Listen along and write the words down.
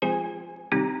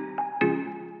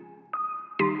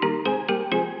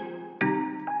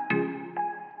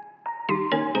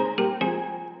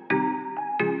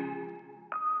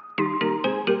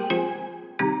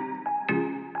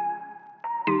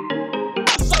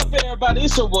everybody?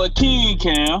 It's your boy King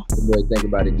Cam, Your boy, think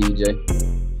about it, DJ.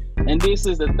 and this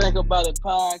is the Think About It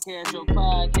podcast, your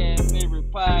podcast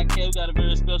favorite podcast. We got a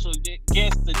very special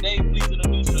guest today. Please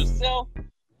introduce yourself.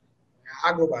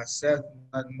 I go by Seth,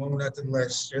 nothing more, nothing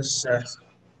less, just Seth.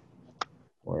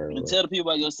 And tell the people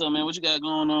about yourself, man. What you got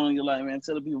going on in your life, man?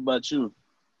 Tell the people about you.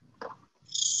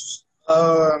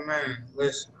 Man,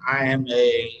 listen, I am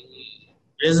a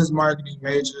business marketing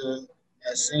major,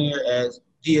 a senior at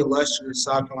the illustrious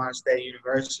South Carolina State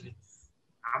University.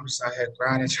 I'm just out here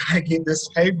grinding, trying to get this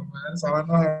paper, man. That's all I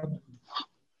know how to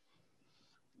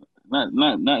do.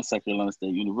 Not South Carolina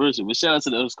State University, but shout out to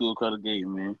the other school across the gate,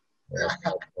 man.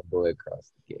 My boy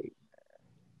across the gate.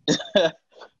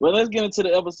 Well, let's get into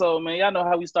the episode, man. Y'all know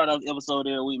how we start off the episode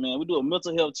every week, man. We do a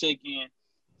mental health check-in.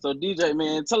 So, DJ,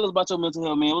 man, tell us about your mental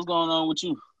health, man. What's going on with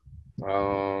you?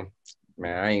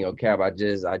 Man, I ain't gonna cap. I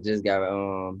just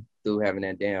got through having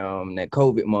that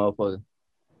COVID motherfucker.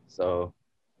 So,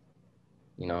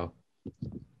 you know,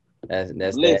 that's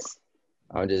that.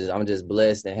 I'm just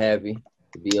blessed and happy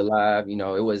to be alive. You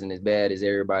know, it wasn't as bad as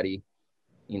everybody,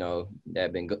 you know,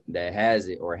 that has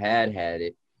it or had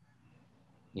it,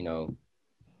 you know.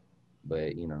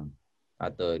 But, you know, I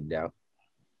thugged out.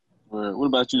 What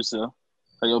about you, Seth?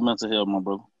 How your mental health, my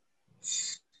brother?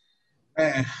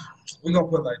 Man, we're going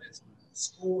to put it like this.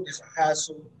 School is a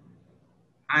hassle.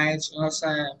 I ain't, you know what I'm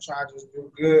saying, I'm trying to just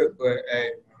do good, but,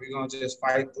 hey, we're going to just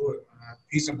fight through it.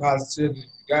 Peace and positivity. You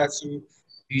got to.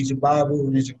 Read your Bible,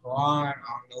 read your Quran. I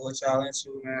don't know what y'all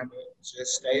into, man, but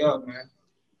just stay up, man.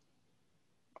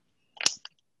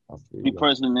 Me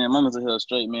personally, man, my mental health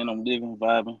straight, man. I'm living,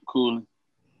 vibing, cooling.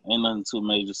 Ain't nothing too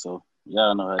major, so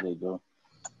y'all know how they go.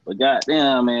 But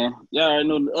goddamn, man, y'all already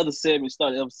know the other segment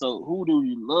started the episode. Who do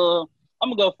you love? I'm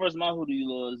gonna go first. My who do you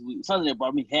love this week? Something that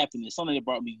brought me happiness. Something that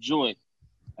brought me joy.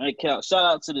 Hey, Cal, shout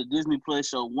out to the Disney Plus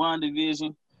show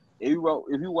WandaVision. If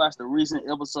you watched the recent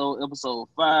episode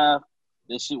 5,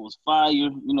 that shit was fire.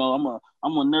 You know, I'm a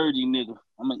nerdy nigga.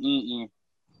 I'm an N,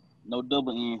 no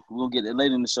double N. We'll get that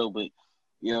later in the show, but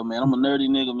yeah, man, I'm a nerdy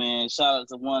nigga, man. Shout out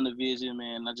to WandaVision,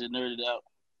 man. I just nerded out.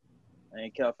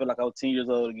 And Cal, I feel like I was 10 years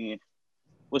old again.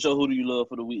 What's your who do you love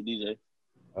for the week, DJ?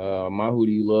 My who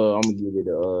do you love? I'm gonna give it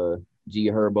to G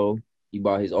Herbo. He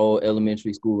bought his old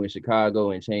elementary school in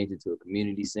Chicago and changed it to a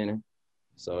community center.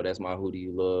 So that's my who do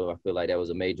you love. I feel like that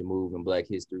was a major move in Black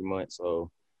History Month. So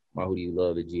my who do you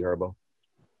love is G Herbo.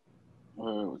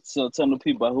 So tell the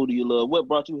people about who do you love. What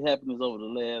brought you happiness over the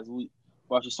last week?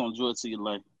 Brought you some joy to your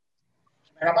life?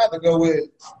 And I'm about to go with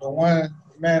the one,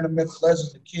 man, the myth,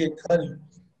 legend, the Kid Cudi.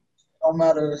 No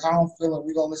matter how I'm feeling,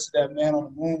 we gonna listen to that Man on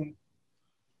the Moon.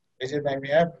 It just make me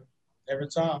happy every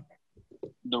time.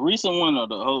 The recent one or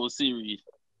the whole series?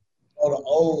 Oh, the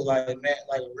old, like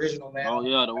original Man. Oh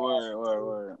yeah, the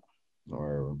word.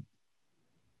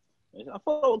 I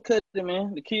follow Cudi,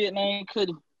 man. The kid named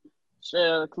Cudi. Straight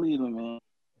out of Cleveland, man.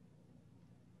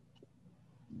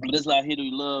 But it's like, here do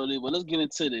we love it. But let's get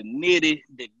into the nitty,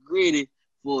 the gritty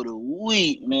for the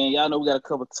week, man. Y'all know we got a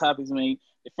couple topics, man.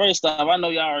 First off, I know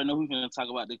y'all already know who we're going to talk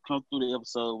about to come through the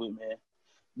episode with, man.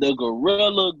 The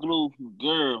Gorilla Glue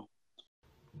girl.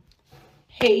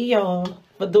 Hey, y'all.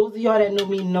 For those of y'all that know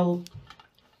me, know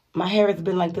my hair has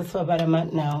been like this for about a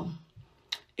month now.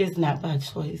 It's not by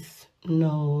choice.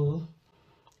 No,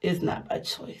 it's not by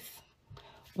choice.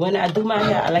 When I do my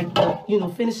hair, I like to,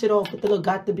 finish it off with the little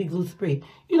Got to Be glue spray.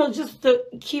 Just to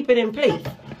keep it in place.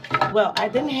 Well, I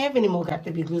didn't have any more Got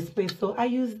to Be glue spray, so I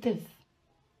used this.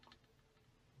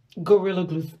 Gorilla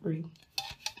Glue spray.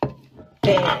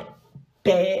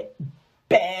 Bad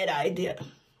idea.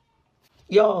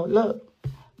 Y'all, look.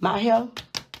 My hair,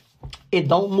 it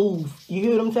don't move. You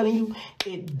hear what I'm telling you?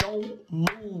 It don't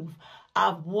move.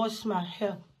 I've washed my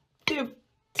hair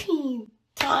 15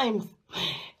 times.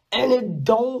 And it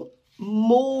don't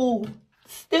move.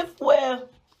 Stiff wear.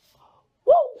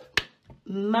 Woo!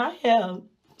 My hair.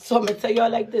 So I'm going to tell y'all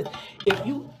like this. If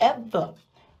you ever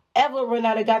run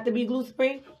out of Got to Be glue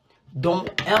spray,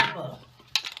 don't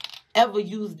ever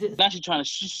use this. Now she's trying to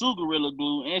sue Gorilla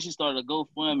Glue, and she started a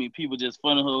GoFundMe. People just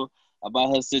funning her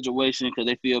about her situation because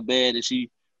they feel bad that she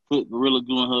put Gorilla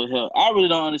Glue in her hair. I really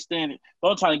don't understand it. But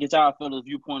I'm trying to get y'all fellas'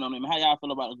 viewpoint on it. How y'all feel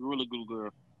about the Gorilla Glue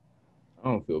girl? I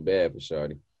don't feel bad for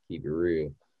Shawty. Keep it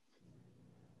real.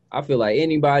 I feel like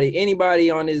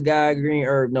anybody on this guy green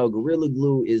herb, no, Gorilla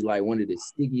Glue is like one of the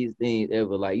stickiest things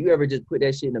ever. Like, you ever just put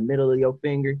that shit in the middle of your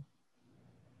finger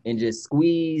and just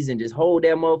squeeze and just hold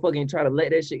that motherfucker and try to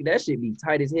let that shit be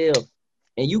tight as hell.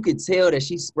 And you could tell that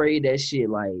she sprayed that shit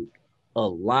like a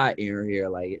lot in her hair.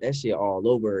 Like, that shit all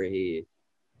over her head.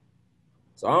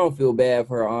 So I don't feel bad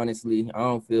for her, honestly. I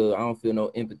don't feel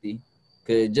no empathy.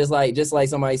 Cause just like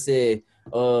somebody said,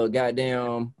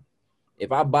 goddamn,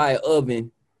 if I buy an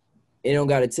oven, it don't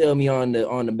gotta tell me on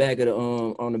the back of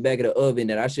the oven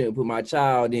that I shouldn't put my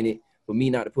child in it for me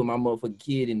not to put my motherfucking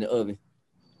kid in the oven.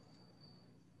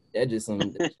 That's just some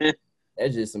shit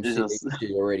that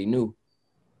you already knew.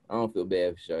 I don't feel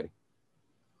bad for Shorty.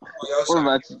 What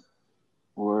about you?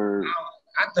 Word.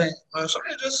 I think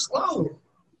Shorty just slow.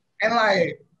 And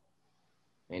like,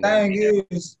 thing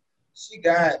is, she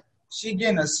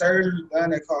getting a surgery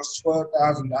done that costs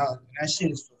 $12,000, and that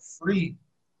shit is for free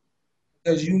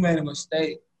because you made a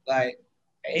mistake. Like,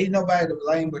 ain't nobody to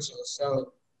blame but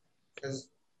yourself. Because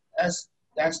that's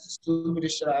the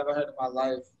stupidest shit I ever heard in my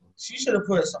life. She should have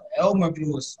put some Elmer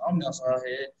glue or something else on her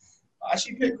head. Why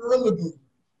she picked Gorilla Glue?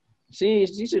 She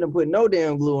shouldn't put no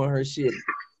damn glue on her shit.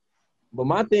 But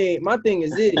my thing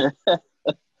is this.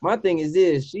 My thing is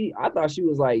this. I thought she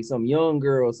was like some young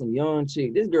girl, some young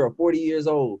chick. This girl 40 years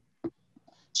old.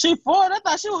 She 40? I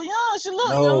thought she was young. She look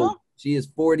young. She is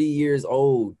 40 years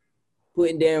old.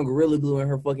 Putting damn Gorilla Glue in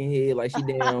her fucking head like she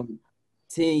damn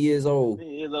 10 years old. 10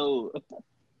 years old.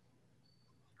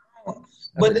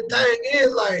 But the thing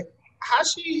is, like,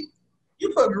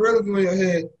 you put Gorilla Glue in your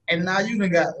head, and now you done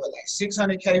got, what, like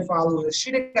 600K followers.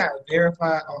 She done got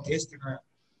verified on Instagram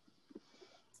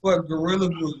for Gorilla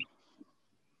Glue.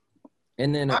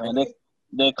 And then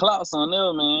the clouts on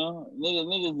there, man.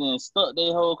 Niggas then stuck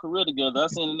their whole career together. I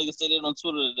seen a nigga say that on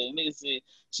Twitter today. Nigga said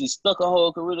she stuck her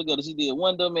whole career together. She did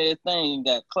one dumb ass thing and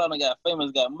got clout and got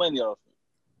famous, got money off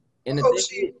it. And I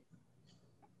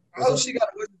hope she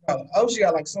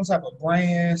got like some type of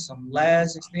brand, some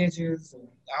lash extensions,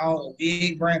 a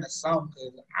big brand or something.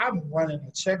 Cause I'm running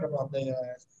a check about their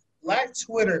ass. Black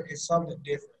Twitter is something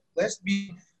different. I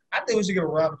think we should give a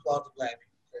round of applause to Black people.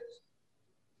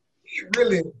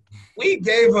 We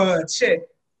gave her a check.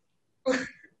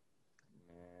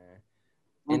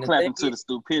 I'm clapping to the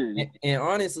stupidity. And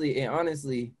honestly,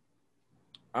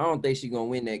 I don't think she's gonna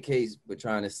win that case, but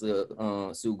trying to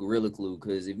sue Gorilla Glue.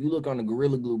 Because if you look on the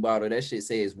Gorilla Glue bottle, that shit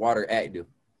says water active.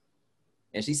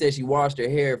 And she said she washed her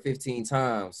hair 15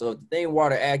 times. So if the thing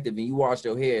water active and you washed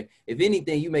your hair, if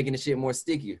anything, you making the shit more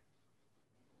stickier.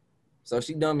 So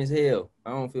she dumb as hell.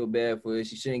 I don't feel bad for her.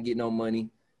 She shouldn't get no money.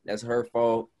 That's her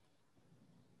fault.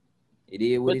 It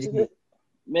is what it is.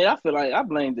 Man, I feel like I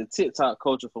blame the TikTok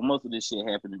culture for most of this shit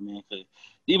happening, man. Cause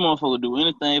these motherfuckers do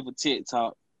anything for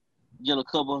TikTok, get a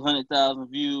couple 100,000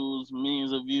 views,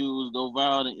 millions of views, go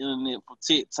viral on the internet for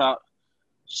TikTok.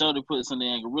 Shorty put some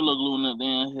damn Gorilla Glue in the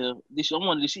damn hair. I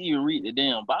wonder, did she even read the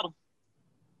damn bottle?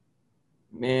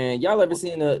 Man, y'all ever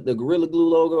seen the Gorilla Glue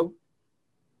logo?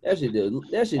 That shit look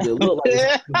like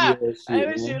shit. Hey,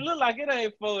 that shit look like it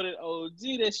ain't folded.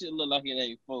 OG, that shit look like it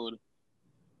ain't folded.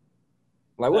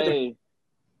 Like what? Hey.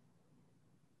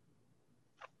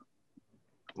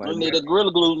 The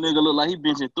Gorilla Glue nigga look like he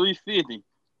benching 350.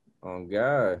 Oh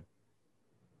God!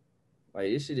 Like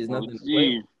this shit is nothing to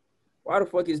play. Why the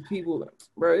fuck is people,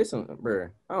 bro? Bro,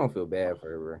 I don't feel bad for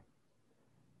her, bro.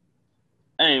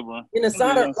 Hey, bro. In the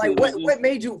side of, like, what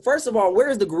made you? First of all,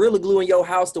 where's the Gorilla Glue in your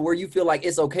house to where you feel like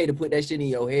it's okay to put that shit in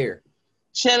your hair?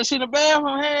 She had in the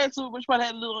bathroom, had to, but she probably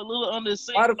had a little under the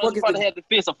sink. Why the fuck she probably had to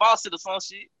fix a faucet or some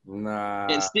shit. Nah.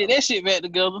 And stick that shit back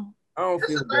together. I don't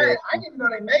feel bad. I didn't know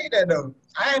they made that though.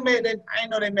 I didn't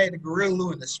know they made the Gorilla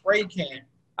Glue in the spray can.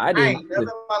 I didn't.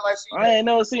 I ain't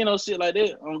never seen no shit like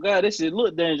that. Oh God, this shit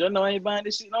look dangerous. I know I ain't buying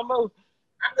this shit no more.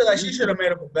 I feel like she should have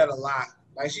made up a better lie.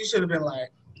 Like she should have been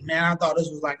like, man, I thought this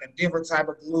was like a different type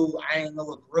of glue. I didn't know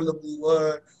what Gorilla Glue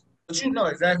was. But you know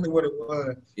exactly what it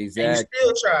was. Exactly. And you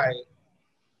still try it.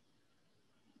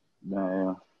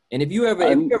 Nah. And if you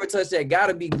ever touch that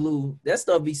gotta be glue, that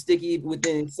stuff be sticky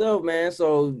within itself, man.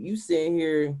 So you sitting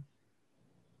here,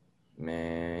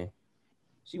 man.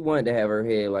 She wanted to have her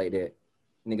head like that.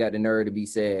 And they got the nerve to be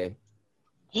sad.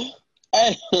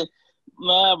 Hey,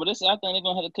 nah, but I think they're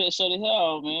gonna have to cut Shorty hair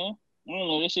off, man. I don't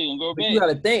know, this shit gonna go back. You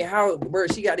gotta think how, bro,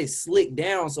 she got it slicked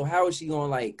down, so how is she gonna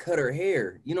like cut her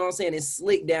hair? You know what I'm saying? It's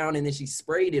slicked down and then she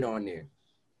sprayed it on there.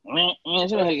 Man,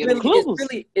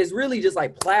 it's really just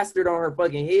like plastered on her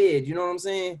fucking head. You know what I'm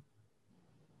saying?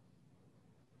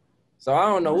 So I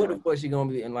don't know what the fuck she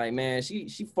gonna be. And like, man, she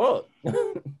fucked. I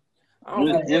don't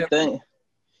know.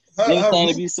 Anything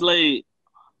to be slayed.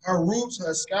 Her roots,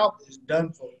 her scalp is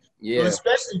done for. Yeah. But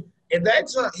especially if that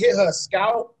junk hit her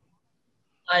scalp,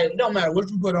 like it don't matter what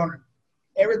you put on her.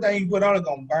 Everything you put on it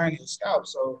gonna burn your scalp.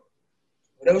 So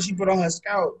whatever she put on her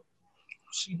scalp,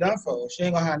 she done for. She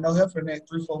ain't gonna have no hair for the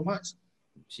next 3-4 months.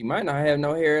 She might not have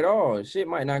no hair at all. Shit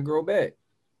might not grow back.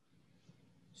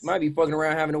 She might be fucking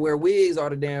around having to wear wigs all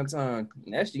the damn time.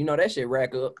 That shit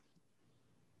rack up.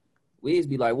 We used to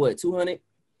be like, what, 200,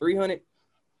 300,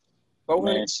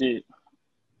 400? Man, shit.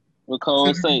 What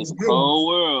Cole say? It's a cold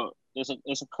world.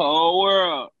 It's a cold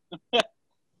world.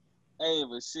 Hey,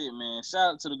 but shit, man.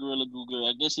 Shout out to the Gorilla Glue girl.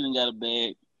 I guess she done got a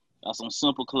bag. Got some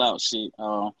simple clout shit.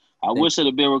 I wish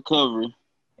it'd been recovery.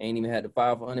 Ain't even had to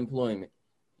file for unemployment.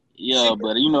 Yeah,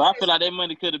 but I feel like that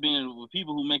money could have been with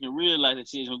people who making real life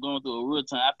decisions going through a real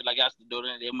time. I feel like I should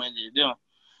donate that money to them.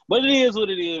 But it is what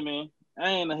it is, man. I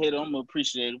ain't a hater. I'm gonna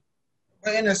appreciate it.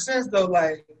 But in a sense, though,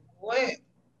 like what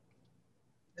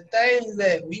the things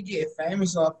that we get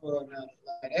famous off of now,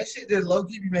 like that shit just low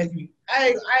key be making me.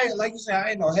 I ain't like you said,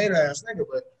 I ain't no hater ass nigga,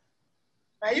 but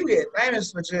man, you get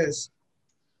famous for just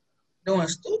doing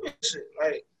stupid shit.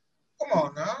 Like, come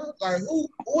on now, like who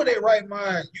in their right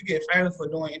mind you get famous for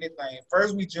doing anything?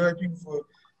 First, we judge people for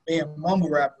being mumble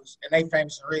rappers and they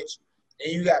famous and rich.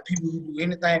 Then you got people who do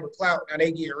anything but clout, now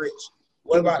they get rich.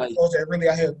 What about the folks that really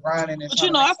out here grinding? And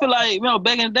but I feel like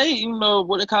back in the day,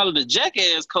 what they call it, the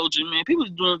jackass culture, man. People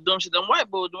doing dumb shit. Them white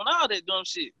boys doing all that dumb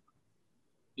shit.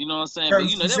 You know what I'm saying? But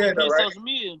that was pre-social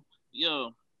media,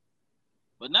 yo.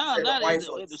 But now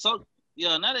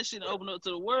that shit open up to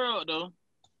the world though.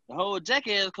 The whole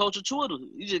jackass culture, Twitter.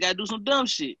 You just gotta do some dumb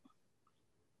shit.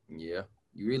 Yeah,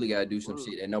 you really gotta do some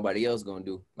shit that nobody else gonna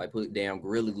do, like put damn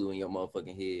Gorilla Glue in your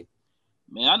motherfucking head.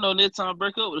 Man, I know next time I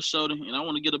break up with a shorty and I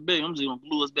want to get a bag, I'm just going to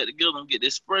glue us back together and get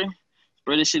this spray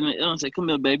this shit in the air and say, come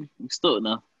here, baby. I'm stuck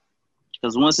now.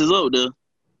 Because once it's up there,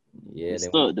 it's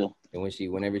stuck there. And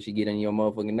whenever she get on your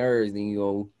motherfucking nerves, then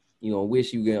you gonna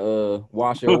wish you can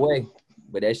wash her away.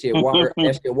 But that shit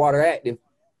water active.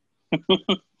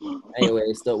 Anyway,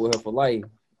 it's stuck with her for life.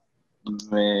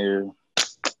 Man.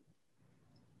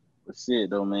 But shit,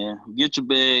 though, man. Get your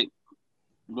bag.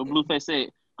 What Blueface said.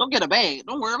 Go get a bag.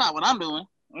 Don't worry about what I'm doing.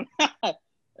 Hey,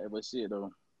 but shit,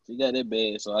 though. She got that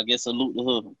bag, so I guess salute to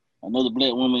her. Another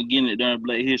black woman getting it during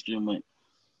Black History Month.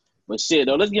 But shit,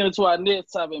 though, let's get into our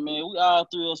next topic, man. We all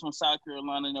three of us from South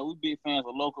Carolina. We big fans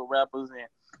of local rappers and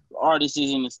artists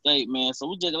in the state, man. So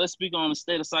let's speak on the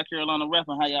state of South Carolina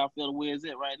rapping, how y'all feel the way it's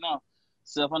at right now.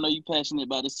 Seth, I know you passionate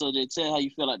about this subject. Tell how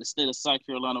you feel like the state of South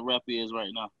Carolina rap is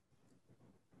right now.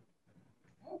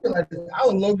 I feel like I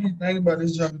was low-key thinking about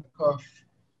this jump in the car.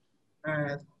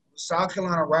 And South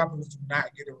Carolina rappers do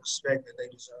not get the respect that they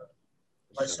deserve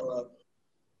whatsoever.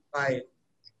 Like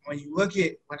when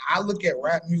I look at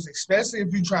rap music, especially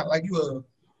if you try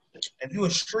if you a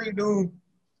street dude and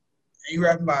you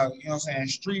rapping about, you know what I'm saying,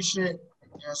 street shit, you know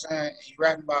what I'm saying, and you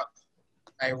rapping about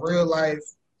like real life,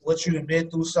 what you have been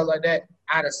through, stuff like that,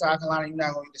 out of South Carolina, you're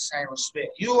not gonna get the same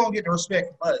respect. You won't get the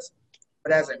respect from us.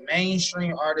 But as a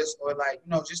mainstream artist or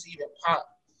just even pop,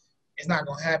 it's not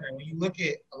gonna happen. When you look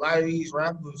at a lot of these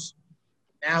rappers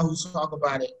now who talk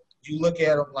about it, you look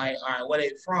at them like, all right, where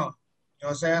they from? You know what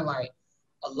I'm saying? Like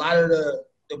a lot of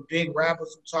the big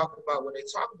rappers who talk about what they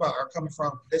talk about are coming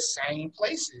from the same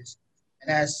places.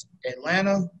 And that's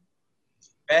Atlanta,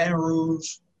 Baton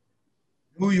Rouge,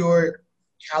 New York,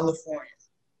 California.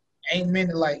 Ain't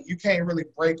many, you can't really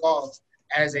break off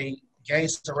as a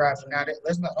gangster rapper. Now,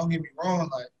 don't get me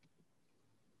wrong,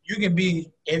 you can be,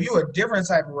 if you're a different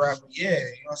type of rapper, yeah, you know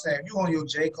what I'm saying? If you on your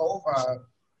J. Cole vibe,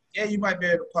 yeah, you might be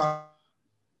able to pop.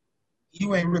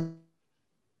 You ain't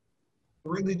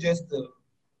really just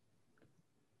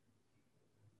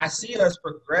I see us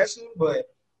progressing, but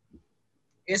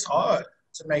it's hard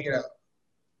to make it out.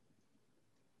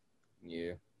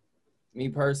 Yeah. Me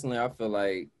personally, I feel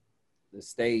like the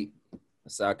state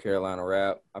of South Carolina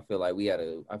rap, I feel like we at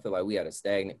a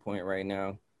stagnant point right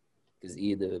now. Because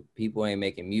either people ain't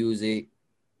making music,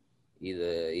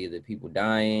 either people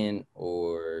dying,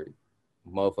 or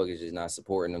motherfuckers just not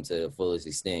supporting them to the fullest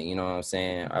extent. You know what I'm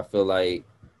saying? I feel like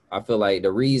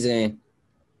the reason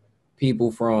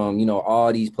people from,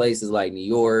 all these places like New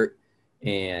York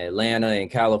and Atlanta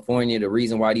and California, the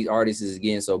reason why these artists is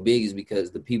getting so big is because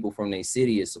the people from their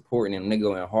city is supporting them. They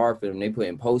going hard for them. They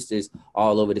putting posters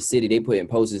all over the city. They putting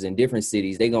posters in different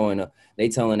cities. They telling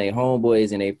their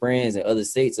homeboys and their friends and other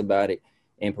states about it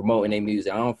and promoting their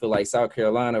music. I don't feel like South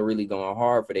Carolina really going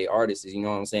hard for their artists. You know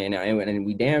what I'm saying? Now, and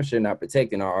we damn sure not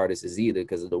protecting our artists either,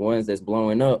 because the ones that's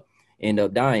blowing up end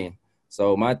up dying.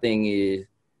 So my thing is,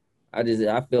 I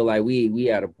feel like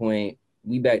we at a point,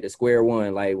 we back to square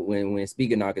one. Like when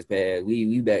Speaker Knockers passed,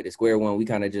 we back to square one. We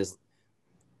kind of just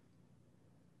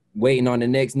waiting on the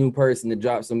next new person to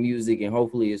drop some music, and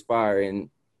hopefully it's fire. And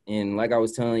like I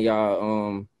was telling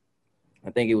y'all,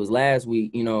 I think it was last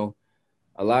week,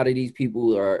 a lot of these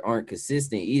people aren't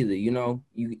consistent either.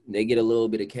 They get a little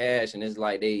bit of cash and it's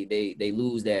like they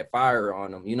lose that fire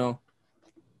on them,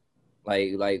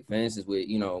 like for instance with,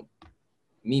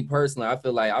 me personally, I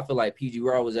feel like PG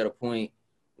Raw was at a point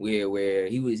where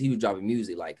he was dropping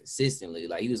music like consistently.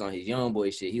 Like he was on his young boy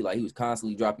shit. He was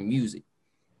constantly dropping music.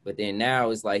 But then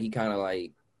now it's like he kind of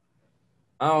like,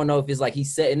 I don't know if it's like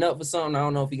he's setting up for something. I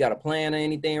don't know if he got a plan or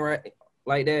anything right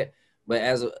like that. But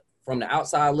from the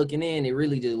outside looking in, it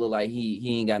really just look like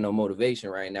he ain't got no motivation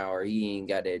right now, or he ain't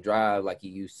got that drive like he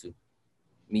used to.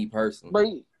 Me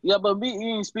personally. But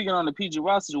you ain't speaking on the PG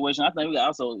Rock situation. I think we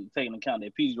also take into account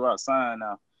that PG Rock signed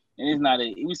now. And it's not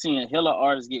we seeing hella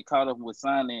artists get caught up with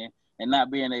signing and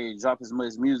not being able to drop as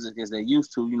much music as they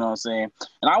used to, you know what I'm saying?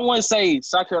 And I wouldn't say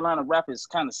South Carolina rap is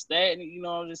kind of stagnant, you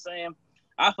know what I'm just saying?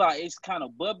 I thought it's kind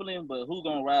of bubbling, but who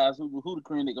gonna rise? Who the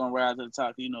cream that gonna rise to the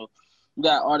top? You know, you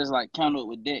got artists like Count Up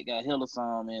with Deck, got hella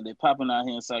song, man. They popping out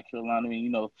here in South Carolina, you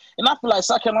know. And I feel like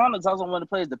South Carolina is also one of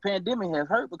the places the pandemic has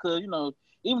hurt because, you know,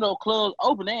 even though clubs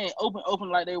open, they ain't open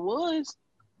like they was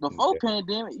before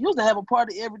pandemic. You used to have a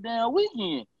party every damn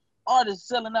weekend. Artists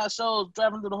selling out shows,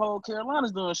 driving through the whole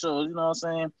Carolinas doing shows, you know what I'm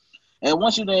saying? And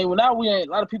once you then, now a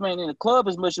lot of people ain't in the club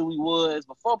as much as we was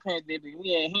before pandemic. We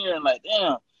ain't hearing like,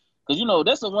 damn. Because, you know,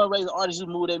 that's the one reason artists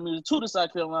just move their music to the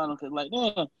South Carolina. Because, like,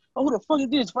 damn, who the fuck is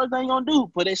this? First thing you gonna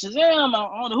do, put that Shazam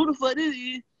out. I don't know who the fuck this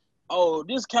is. Oh,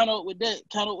 this Count Up with That,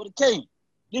 Count Up with a K.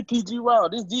 This PG Raw,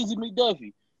 this DZ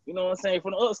McDuffie. You know what I'm saying?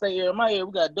 From the upstate area, my area,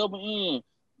 we got Double N,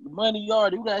 Money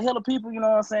Yard. We got hella people, you know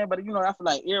what I'm saying? But, you know, I feel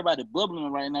like everybody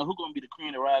bubbling right now. Who gonna be the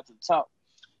cream to rise to the top?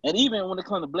 And even when it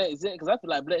comes to Black Zet, because I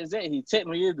feel like Black Zet, he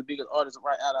technically is the biggest artist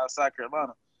right out of South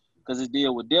Carolina because he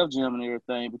deal with Def Jam and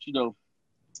everything. But, you know,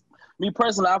 me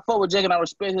personally, I fuck with Jack and I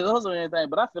respect his hustle and everything,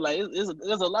 but I feel like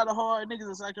there's a lot of hard niggas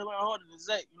in South Carolina harder than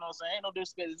Zach. You know what I'm saying? Ain't no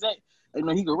disrespect to Zach. You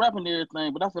know, he can rap and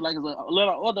everything, but I feel like there's a lot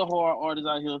of other hard artists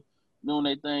out here doing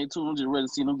their thing too. I'm just ready to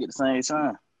see them get the same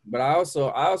shine. But I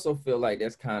also feel like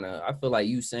that's kind of, I feel like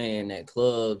you saying that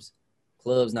clubs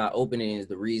not opening is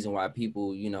the reason why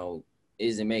people, you know,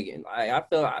 isn't making. I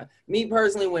feel me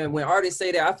personally, when artists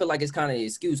say that, I feel like it's kind of an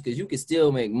excuse because you can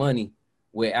still make money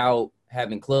without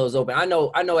having clubs open. I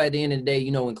know at the end of the day,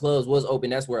 you know, when clubs was open,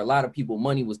 that's where a lot of people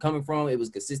money was coming from. It was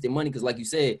consistent money because like you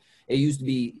said, it used to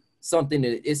be something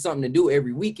to do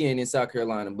every weekend in South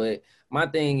Carolina. But my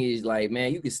thing is like,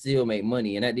 man, you can still make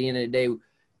money. And at the end of the day,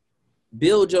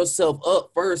 build yourself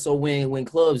up first. So when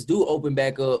clubs do open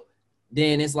back up,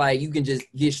 then it's like you can just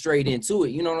get straight into it.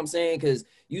 You know what I'm saying? Because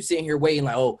you sitting here waiting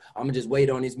like, oh, I'm going to just wait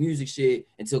on this music shit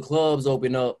until clubs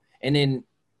open up. And then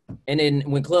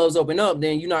when clubs open up,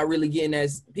 then you're not really getting that.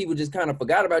 People just kind of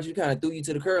forgot about you, kind of threw you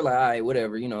to the curb, like, all right,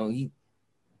 whatever, you know, he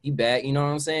back, you know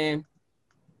what I'm saying?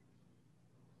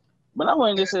 But I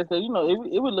wouldn't just say that, you know,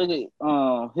 it would look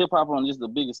at hip hop on just the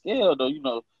bigger scale, though. You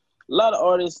know, a lot of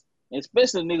artists,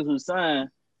 especially niggas who sign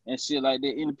and shit like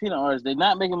that, independent artists, they're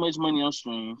not making much money on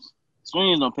streams.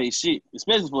 Streams don't pay shit,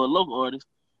 especially for a local artist.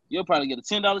 You'll probably get a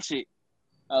 $10 check,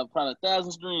 probably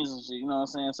 1,000 streams and shit. You know what I'm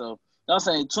saying? So I'm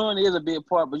saying touring is a big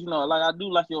part, but you know, like I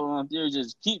do like your theory,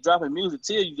 just keep dropping music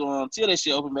till you go till that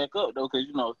shit open back up though, because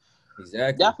you know,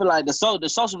 exactly. I feel like the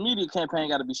social media campaign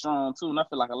got to be strong too, and I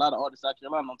feel like a lot of artists out here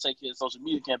don't take care of social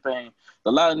media campaign.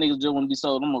 A lot of niggas just want to be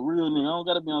sold. I'm a real nigga. I don't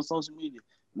gotta be on social media.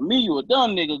 Me, you a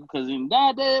dumb nigga, because in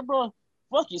that day, bro,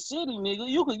 fuck your city, nigga.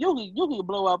 You could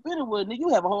blow up anywhere, nigga. You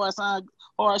have a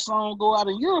hard song go out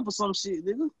in Europe or some shit,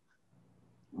 nigga.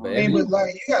 I mean, but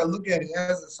like you gotta look at it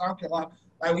as a South Carolina.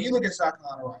 Like when you look at South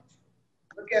Carolina rap,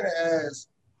 look at it as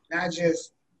not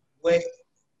just what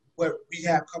we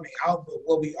have coming out, but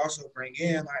what we also bring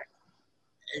in. Like,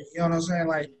 you know what I'm saying?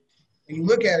 Like when you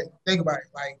look at it, think about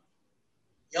it. Like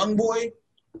Young Boy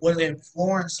was in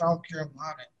Florence, South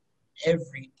Carolina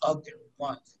every other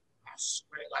month. I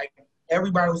swear, like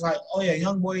everybody was like, "Oh yeah,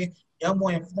 Young Boy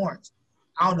in Florence."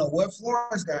 I don't know what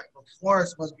Florence got, but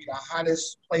Florence must be the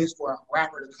hottest place for a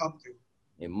rapper to come through.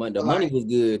 And the money was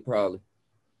good, probably.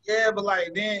 Yeah, but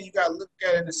like then you gotta look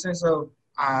at it in the sense of,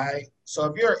 so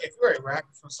if you're a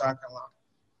rapper from South Carolina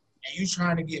and you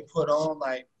trying to get put on,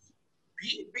 like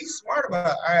be smart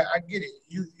about it. I get it.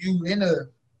 You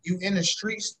in the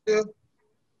street still.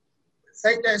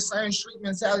 Take that same street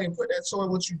mentality and put that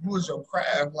toward what you do as your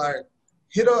craft. Like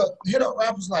hit up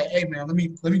rappers like, hey man, let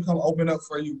me come open up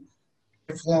for you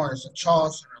in Florence or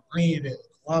Charleston or Greenville,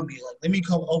 Columbia. Like let me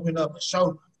come open up a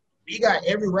show. We got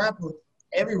every rapper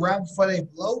before they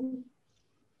blow,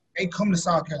 they come to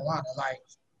South Carolina. Like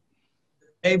the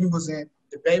baby was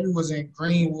in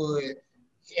Greenwood,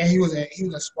 and he was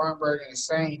in Spartanburg in the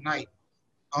same night.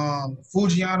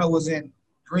 Fujiano was in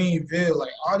Greenville.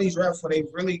 Like all these rappers, they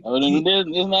really. Oh,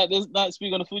 it's not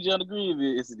speaking on the Fujiano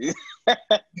Greenville.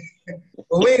 But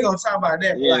we ain't gonna talk about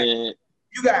that. Yeah. Like,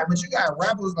 you got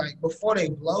rappers like before they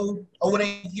blow or when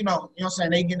they, you know what I'm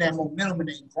saying, they get that momentum and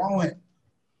they growing,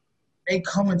 they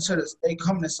coming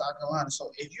to South Carolina.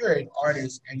 So if you're an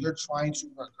artist and you're trying to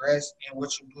progress in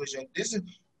what you do, this is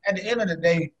at the end of the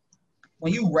day,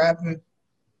 when you rapping,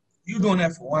 you doing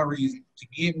that for one reason, to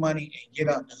get money and get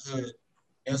out the hood. You know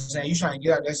what I'm saying? You trying to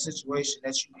get out that situation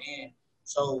that you in.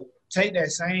 So take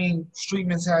that same street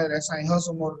mentality, that same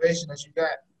hustle motivation that you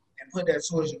got and put that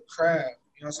towards your craft.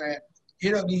 You know what I'm saying?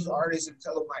 Hit up these artists and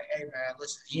tell them like, hey man,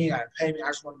 listen, you ain't gotta pay me. I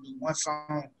just want to do one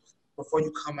song before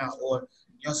you come out. Or,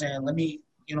 you know what I'm saying, let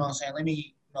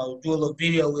me do a little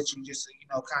video with you just to,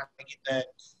 kind of get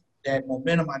that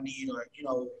momentum I need, or,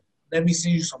 let me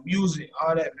send you some music,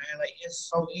 all that, man. Like, it's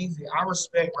so easy. I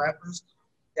respect rappers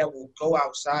that will go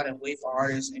outside and wait for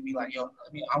artists and be like, yo,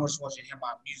 I just want you to hear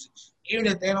my music. Even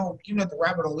if the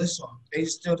rapper don't listen, they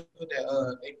still put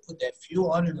that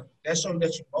fuel under them. That shows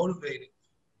that you're motivated.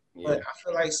 Yeah. But I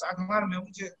feel like South Carolina, man,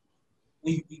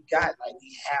 we have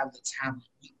the talent.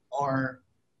 We are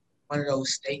one of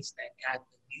those states that got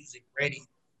the music ready.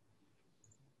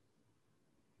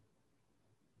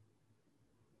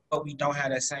 But we don't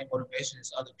have that same motivation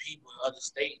as other people in other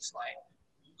states. Like,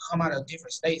 you come out of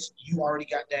different states, you already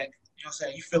got that, you know what I'm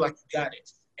saying? You feel like you got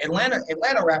it.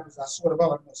 Atlanta rappers, I swear to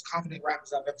God, are the most confident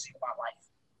rappers I've ever seen in my life.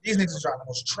 These niggas drop the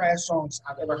most trash songs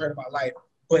I've ever heard in my life,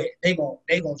 but they gonna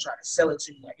try to sell it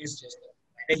to you like it's just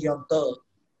a young thug.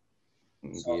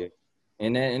 So, yeah.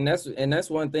 And that's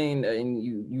one thing, and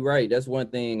you're right. That's one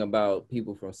thing about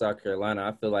people from South Carolina.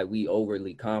 I feel like we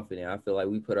overly confident. I feel like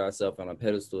we put ourselves on a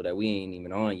pedestal that we ain't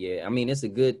even on yet. I mean, it's a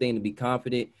good thing to be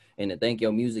confident and to think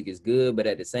your music is good, but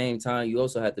at the same time, you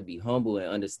also have to be humble and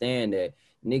understand that,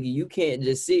 nigga, you can't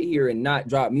just sit here and not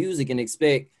drop music and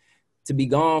expect to be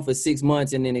gone for 6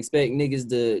 months and then expect niggas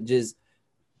to just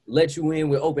let you in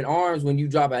with open arms when you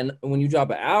drop an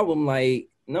album. Like,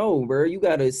 no, bro, you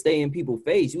gotta stay in people's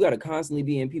face. You gotta constantly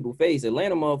be in people's face.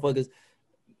 Atlanta motherfuckers,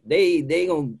 they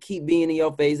gonna keep being in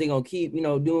your face. They gonna keep,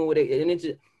 doing what they, and it's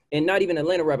just, and not even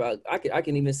Atlanta rap. I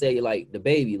can even say like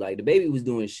DaBaby was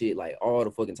doing shit like all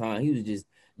the fucking time. He was just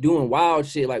doing wild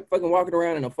shit, like fucking walking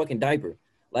around in a fucking diaper,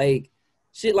 like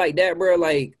shit like that, bro.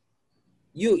 Like,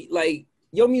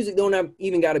 your music don't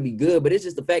even gotta be good, but it's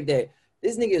just the fact that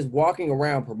this nigga is walking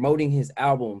around promoting his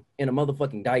album in a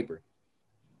motherfucking diaper.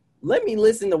 Let me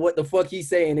listen to what the fuck he's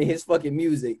saying in his fucking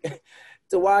music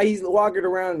to why he's walking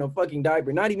around in a fucking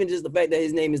diaper. Not even just the fact that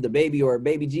his name is DaBaby or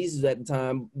Baby Jesus at the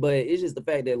time, but it's just the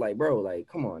fact that, like, bro, like,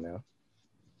 come on now.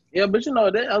 Yeah, but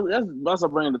that's also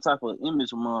bringing the type of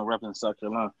image among rapping in South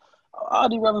Carolina. All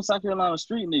these rapping South Carolina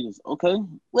street niggas, okay?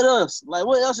 What else? Like,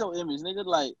 what else your image, nigga?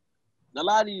 Like, a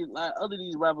lot of these,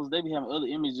 these rappers, they be having other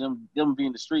images, them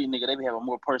being the street nigga, they be having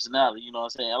more personality, you know what I'm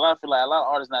saying? I feel like a lot of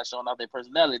artists not showing off their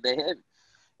personality. They have it.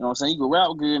 You know what I'm saying? You can rap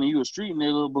good and you a street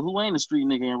nigga, but who ain't a street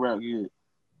nigga and rap good?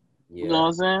 Yeah. You know what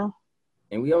I'm saying?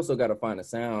 And we also got to find a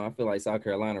sound. I feel like South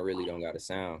Carolina really don't got a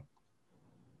sound.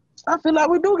 I feel like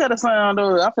we do got a sound,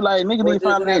 though. I feel like niggas need to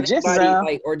find that Jesse sound.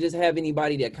 Like, or just have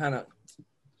anybody that kind of,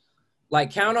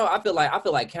 like, Count Up. I feel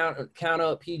like Count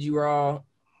Up, PG Raw,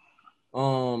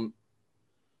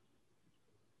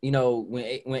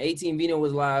 when 18 Vino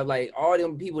was live, like all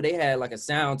them people, they had like a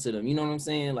sound to them. You know what I'm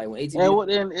saying? Like when 18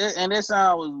 and that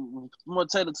sound was more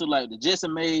tailored to like the Jesse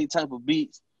Made type of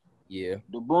beats. Yeah.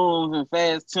 The booms and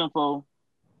fast tempo,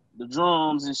 the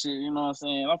drums and shit. You know what I'm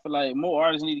saying? I feel like more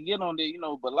artists need to get on there.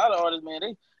 But a lot of artists, man,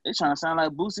 they trying to sound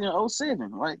like Boosie in 07.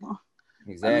 Like,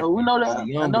 exactly. We know that.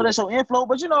 I know that's your inflow,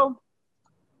 but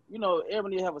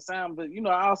everybody have a sound, but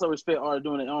I also respect artists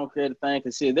doing their own creative thing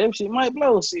because their shit might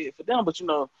blow shit for them,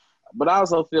 but I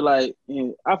also feel like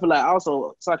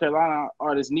also South Carolina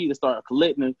artists need to start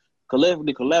collectively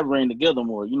collaborating together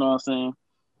more. You know what I'm saying?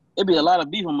 It'd be a lot of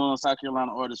beef among South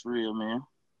Carolina artists for real, man.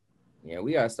 Yeah,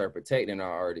 we gotta start protecting our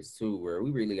artists too, bro.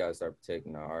 We really gotta start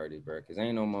protecting our artists, bro, because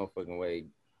ain't no motherfucking way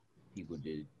people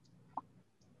did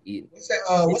eat.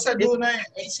 What's that dude's name?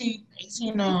 18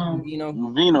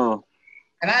 Vino.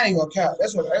 And I ain't gonna count.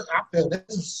 That's what I feel. This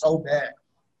is so bad.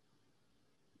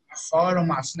 I saw it on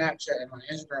my Snapchat and my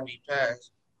Instagram when he passed.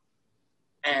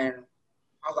 And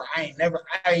I was like, I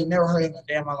ain't never heard him a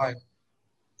day in my life.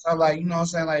 So I was like, you know what I'm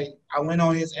saying? Like, I went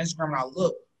on his Instagram and I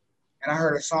looked, and I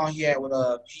heard a song he had with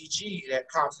PG, that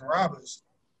Cops and Robbers.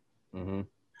 Mm-hmm.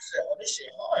 I said, oh, this shit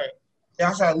hard. Then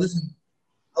I started listening.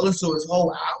 I listened to his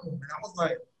whole album, and I was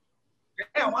like,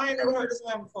 damn, I ain't never heard this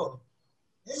man before.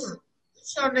 This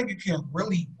young nigga can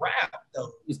really rap,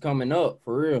 though. He's coming up,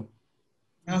 for real. You know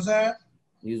what I'm saying?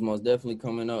 He was most definitely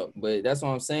coming up. But that's what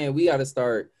I'm saying. We got to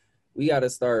start,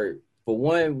 for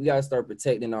one, we got to start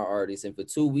protecting our artists. And for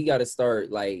two, we got to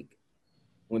start, like,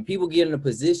 when people get in a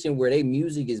position where their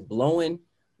music is blowing,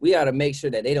 we got to make sure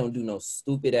that they don't do no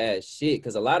stupid ass shit.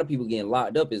 Because a lot of people getting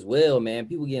locked up as well, man.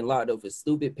 People getting locked up for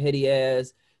stupid, petty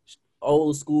ass,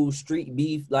 old school street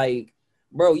beef. Like,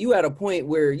 bro, you at a point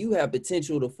where you have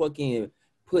potential to fucking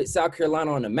put South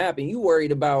Carolina on the map, and you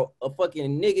worried about a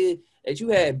fucking nigga that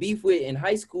you had beef with in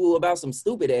high school about some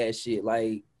stupid ass shit.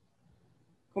 Like,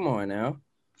 come on now.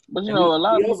 But you know, a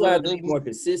lot of also people have to be more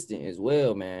consistent as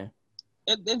well, man.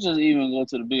 They just even go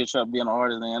to the bigger trap being an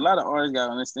artist, man. A lot of artists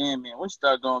gotta understand, man. Once you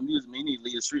start doing music, man, you need to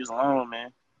leave the streets alone,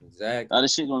 man. Exactly. All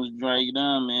this shit gonna drag you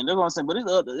down, man. That's what I'm saying. But there's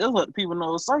other people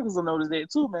know, circles will notice that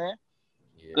too, man.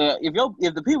 Yeah.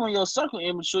 If the people in your circle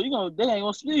immature, they ain't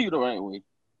gonna steer you the right way.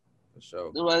 For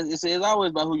sure. It's always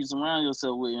about who you surround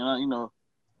yourself with, you know.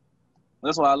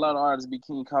 That's why a lot of artists be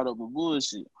getting caught up with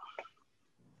bullshit.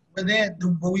 But then,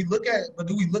 do we look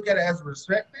at it as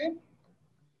respect, man?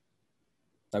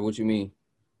 Like, what you mean?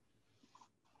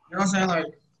 You know what I'm saying? Like,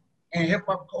 in hip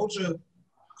hop culture,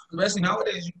 especially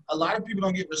nowadays, a lot of people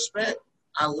don't get respect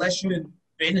unless you done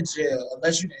been in jail,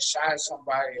 unless you done shot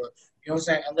somebody, or you know what I'm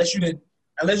saying?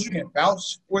 Unless you can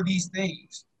vouch for these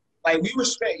things. Like, we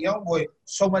respect YoungBoy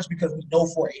so much because we know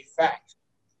for a fact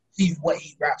he's what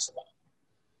he raps about.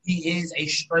 He is a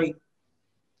straight,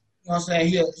 you know what I'm saying?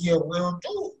 He a real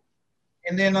dude.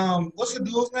 And then what's the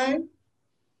dude's name?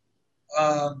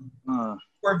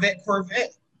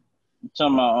 Corvette. You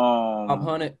talking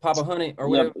about Papa Hunt or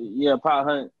whatever? Yeah, Papa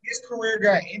Hunt. His career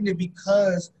got ended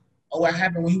because of what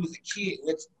happened when he was a kid.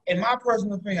 Which, in my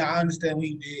personal opinion, I understand what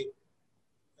he did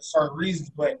for certain reasons,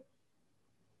 but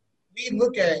we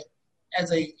look at it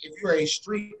as if you're a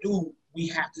street dude, we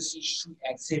have to see street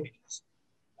activities.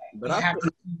 But we have to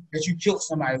see that you killed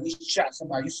somebody, we shot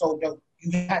somebody, you sold dope.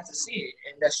 You have to see it,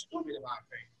 and that's stupid in my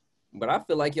opinion. But I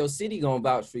feel like your city gonna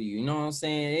vouch for you. You know what I'm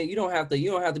saying? You don't have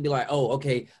to be like, oh,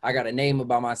 okay, I got a name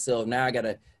about myself. Now I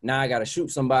gotta shoot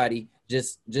somebody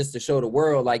just to show the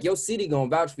world. Like, your city gonna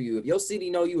vouch for you. If your city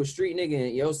know you a street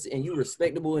nigga and you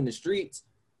respectable in the streets,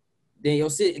 then your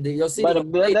city. But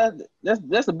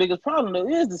that's the biggest problem though,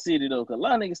 is the city though, cause a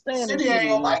lot of niggas stay in the city. Ain't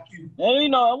gonna like you. And we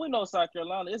know South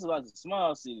Carolina. It's like the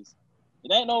small cities.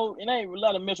 It ain't a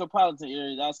lot of metropolitan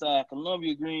areas outside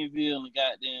Columbia, Greenville, and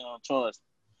goddamn Charleston.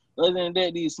 Other than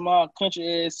that, these small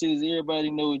country ass cities, everybody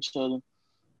know each other.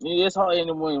 It's hard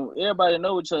anymore. Everybody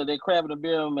know each other. That crab in the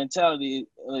barrel mentality,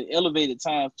 elevated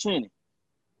times 20.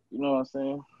 You know what I'm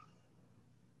saying?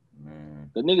 Man.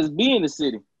 The niggas be in the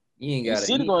city. You ain't got the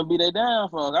city gonna be their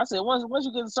downfall. I said once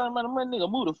you get a certain amount of money,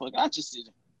 nigga, move the fuck out your city.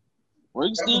 Or you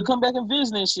can still come back and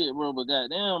visit and shit, bro. But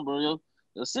goddamn, bro,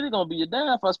 the city gonna be your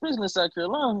downfall, especially in South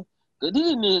Carolina. Cause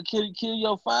these niggas kill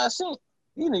your 5 cents.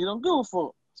 These niggas don't give a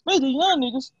fuck. Especially young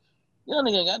niggas. Young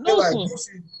nigga ain't got no sense.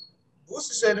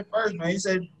 Boosie said it first, man.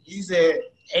 He said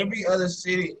every other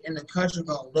city in the country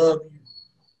gonna love you,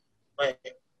 but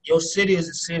your city is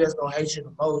the city that's gonna hate you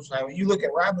the most. Like, when you look at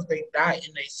rappers, they die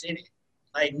in their city.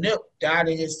 Like, Nip died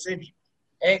in his city.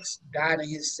 X died in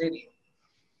his city.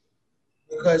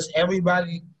 Because you're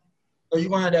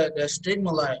gonna have that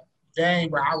stigma like, dang,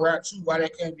 bro, I rap too, why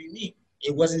that can't be me?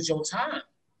 It wasn't your time.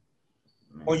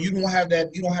 Or you don't have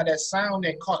that sound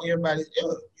that caught everybody's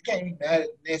ear. You can't be mad at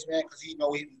the next man because he know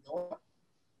what he was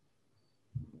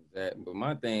doing. But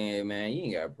my thing is, man, you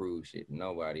ain't gotta prove shit to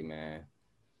nobody, man.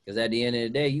 Because at the end of the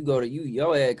day,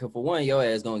 your ass, for one, your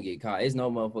ass gonna get caught. There's no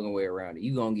motherfucking way around it.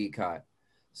 You gonna get caught.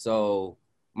 So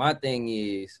my thing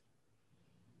is,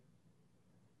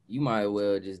 you might as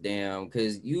well just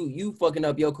because you fucking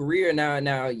up your career now.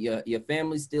 Now your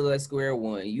family's still at square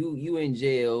one. You in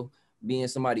jail being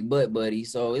somebody butt buddy.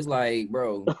 So it's like,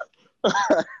 bro,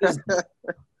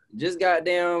 just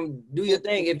goddamn do your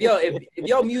thing. If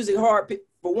your music hard,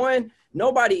 for one,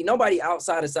 nobody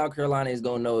outside of South Carolina is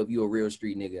gonna know if you a real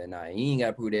street nigga or not. You ain't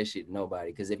gotta prove that shit to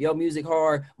nobody. Because if your music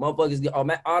hard, motherfuckers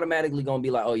automatically gonna be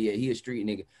like, oh yeah, he a street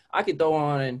nigga. I could throw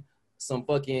on some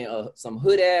fucking some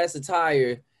hood ass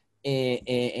attire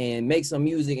and make some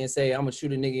music and say I'm gonna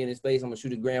shoot a nigga in his face, I'm gonna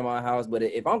shoot a grandma house. But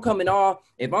if I'm coming off,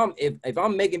 if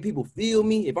I'm making people feel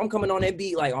me, if I'm coming on that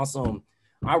beat like on some,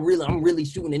 I'm really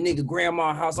shooting a nigga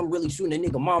grandma house, I'm really shooting a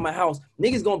nigga mama house,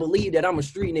 niggas gonna believe that I'm a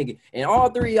street nigga. And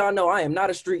all three of y'all know I am not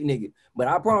a street nigga. But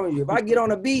I promise you, if I get on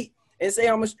a beat and say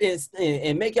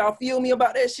and make y'all feel me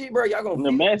about that shit, bro, y'all gonna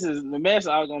the masses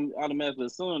are gonna automatically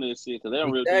assume that shit because they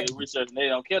don't really do their research and they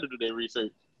don't care to do their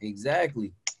research.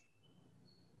 Exactly.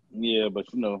 Yeah, but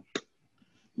man,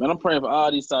 I'm praying for all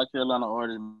these South Carolina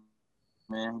artists,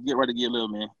 man. Get ready to get a little,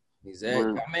 man.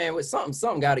 Exactly. Man, with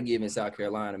something got to give in South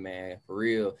Carolina, man. For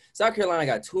real. South Carolina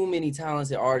got too many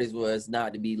talented artists for us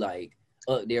not to be like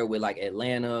up there with like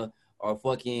Atlanta or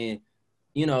fucking,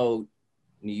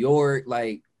 New York,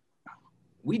 like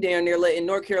we down there letting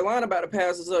North Carolina about to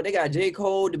pass us up. They got J.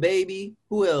 Cole, DaBaby.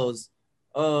 Who else?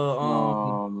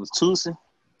 Tusi.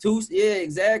 Yeah,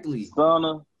 exactly.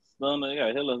 Stunner. They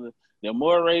got hell of it. The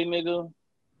Moray nigga.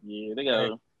 Yeah, they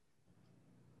got.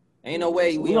 Ain't no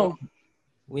way we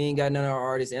ain't got none of our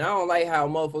artists, and I don't like how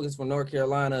motherfuckers from North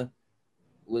Carolina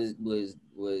was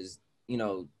you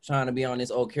know trying to be on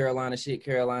this old Carolina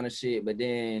shit, but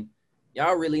then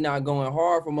y'all really not going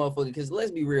hard for motherfuckers. Because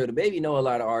let's be real, DaBaby know a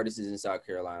lot of artists in South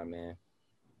Carolina, man.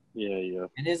 Yeah.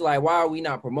 And it's like, why are we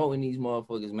not promoting these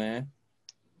motherfuckers, man?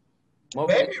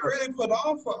 Baby really put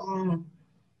on for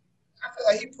I feel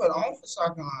like he put on for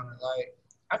South Carolina. Like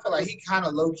I feel like he kind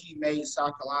of low key made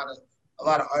South Carolina a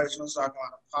lot of artists from South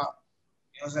Carolina pop.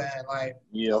 You know what I'm saying? Like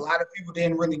a lot of people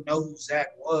didn't really know who Zach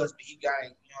was, but he got, you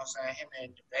know what I'm saying, him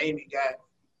and DaBaby got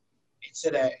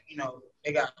into that, you know,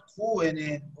 they got cool and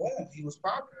then boom, he was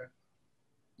popular.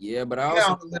 Yeah, but I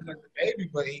also live like DaBaby,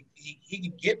 but he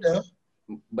can get there.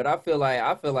 But I feel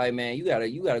like, man, you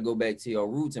gotta go back to your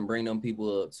roots and bring them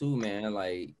people up too, man.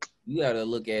 Like you gotta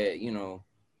look at, you know,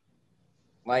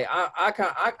 like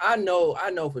I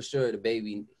know for sure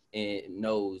DaBaby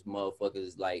knows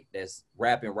motherfuckers like that's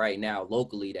rapping right now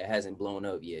locally that hasn't blown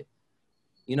up yet.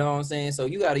 You know what I'm saying? So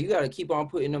you gotta keep on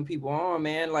putting them people on,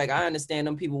 man. Like I understand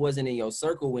them people wasn't in your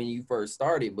circle when you first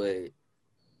started, but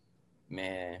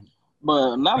man.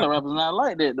 But not the rappers not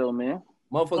like that though, man.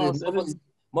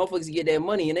 Motherfuckers get that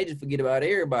money and they just forget about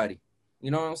everybody.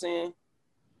 You know what I'm saying?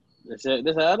 That's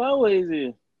how it always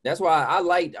is. That's why I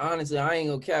like, honestly, I ain't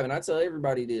gonna cap, and I tell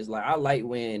everybody this, like, I like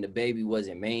when DaBaby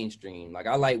wasn't mainstream. Like,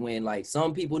 I like when, like,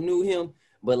 some people knew him,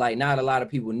 but, like, not a lot of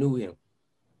people knew him.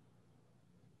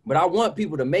 But I want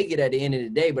people to make it at the end of the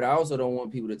day, but I also don't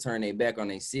want people to turn their back on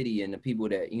their city and the people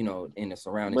that, you know, in the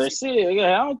surrounding But shit,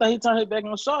 yeah, I don't think he turned his back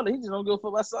on Charlotte. He just don't give a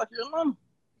fuck about South Carolina.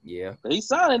 Yeah. He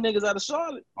signed niggas out of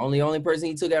Charlotte. Only person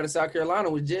he took out of South Carolina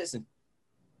was Jetson.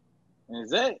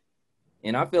 Exactly.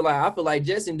 And I feel like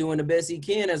Jetson doing the best he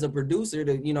can as a producer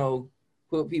to, you know,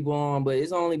 put people on, but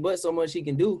it's only but so much he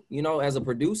can do, you know, as a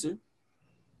producer.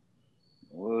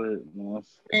 What?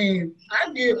 And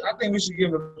I think we should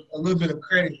give a little bit of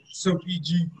credit to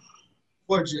PG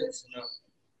for Jetson,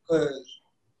 because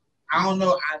I don't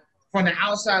know, from the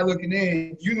outside looking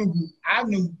in, I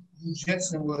knew who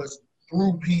Jetson was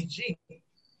through PG.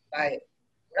 Like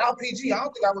without PG, I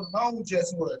don't think I would have known who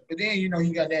Jetson was. But then, you know,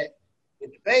 you got that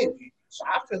with DaBaby. So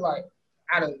I feel like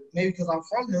maybe because I'm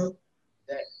from here,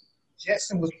 that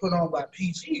Jetson was put on by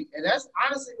PG. And that's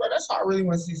honestly, bro, that's how I really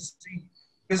want to see.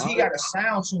 Because he got a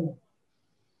sound to him.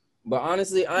 But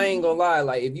honestly, I ain't gonna lie.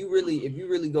 Like if you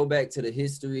really go back to the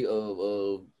history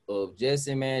of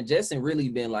Jetson, man, Jetson really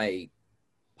been like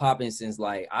popping since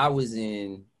like I was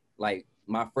in like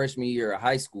my freshman year of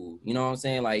high school. You know what I'm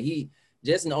saying? Like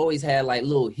Jetson always had like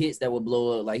little hits that would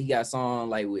blow up. Like he got song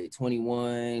like with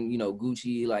 21, you know,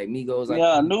 Gucci, like Migos. Like,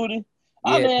 yeah, Nudie.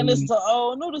 Yeah, I man, listen to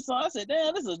Nudie song. I said,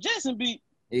 damn, this is a Jetson beat.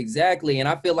 Exactly, and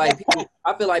I feel like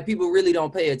people really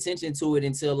don't pay attention to it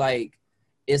until like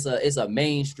it's a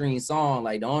mainstream song.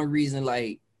 Like the only reason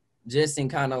like Jetson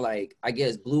kind of like I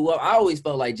guess blew up. I always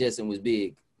felt like Jetson was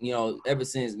big. You know, ever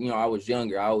since you know I was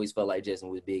younger, I always felt like Jetson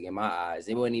was big in my eyes.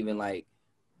 It wasn't even like,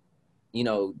 you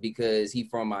know, because he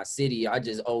from my city. I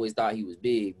just always thought he was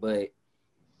big, but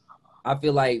I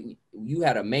feel like you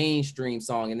had a mainstream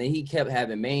song and then he kept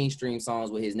having mainstream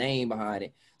songs with his name behind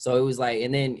it. So it was like,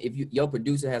 and then if your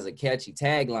producer has a catchy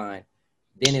tagline,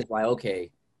 then it's like,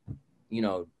 okay, you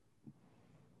know,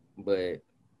 but.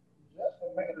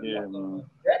 Yeah, man.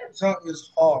 That junk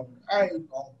is hard. I ain't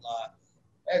gonna lie.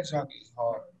 That junk is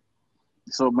hard.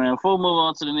 So, man, before we move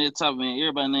on to the next topic, man,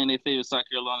 everybody name their favorite South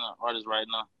Carolina artist right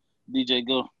now. DJ,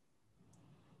 go.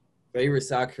 Favorite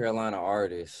South Carolina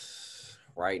artist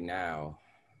right now.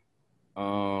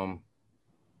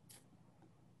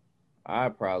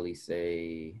 I'd probably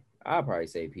say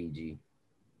PG.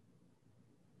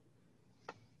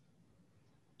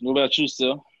 What about you,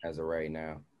 Sil? As of right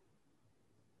now.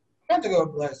 I have to go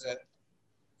Black Zach.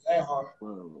 That hard.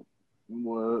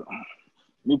 Well,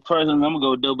 me personally, I'm gonna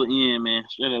go double N, man.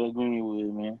 Straight out of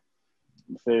Greenwood, man.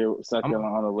 My favorite South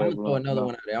Carolina rapper. I'm gonna throw another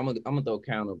one out there. I'm gonna throw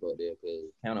Count Up there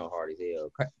because Count Up hard as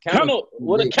hell. Count Up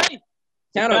with a K.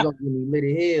 Count Up gonna be lit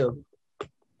as hell.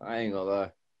 I ain't gonna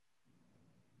lie.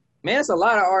 Man, it's a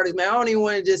lot of artists, man. I don't even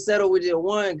want to just settle with just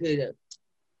one because,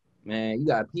 man, you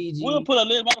got PG. We'll put a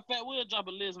list. Matter of fact, we'll drop a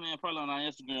list, man, probably on our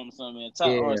Instagram or something, man. Top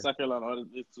artists, South Carolina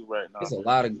artists, list too right now. It's a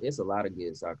lot of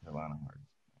good South Carolina artists.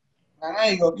 Man, I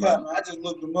ain't gonna count, man. I just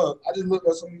looked them up. I just looked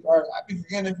up some of these artists. I be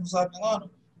forgetting them from South Carolina.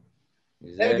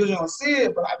 Exactly. They don't see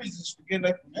it, but I be just forgetting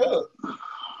that from here.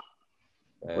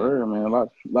 Word, man. A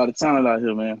lot of talent out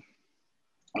here, man.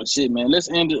 Oh, shit, man. Let's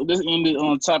end it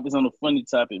on topics on a funny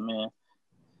topic, man.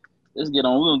 We're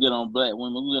gonna get on black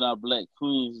women. We get our black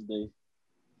queens today.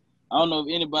 I don't know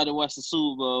if anybody watched the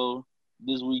Super Bowl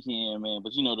this weekend, man,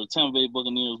 but the Tampa Bay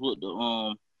Buccaneers whooped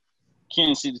the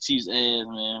Kansas City Chiefs ass,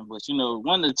 man. But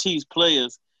one of the Chiefs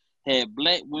players had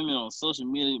black women on social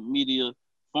media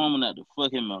foaming at the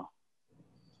fucking mouth.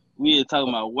 We are talking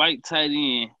about white tight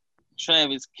end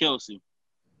Travis Kelce.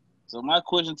 So my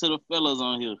question to the fellas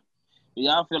on here: do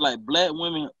y'all feel like black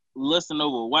women lusting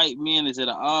over white men is at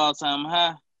an all-time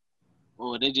high,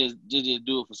 or they just do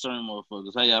it for certain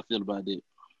motherfuckers? How y'all feel about that?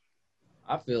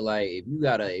 I feel like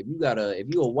if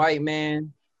you're a white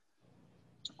man,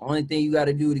 only thing you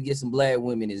gotta do to get some black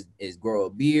women is grow a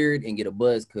beard and get a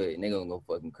buzz cut, and they're gonna go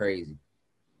fucking crazy.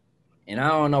 And I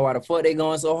don't know why the fuck they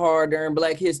going so hard during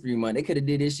Black History Month. They could have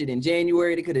did this shit in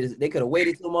January. They could have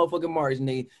waited till motherfucking March,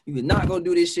 nigga. You was not gonna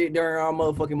do this shit during our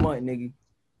motherfucking month, nigga.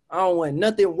 I don't want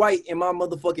nothing white in my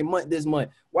motherfucking month this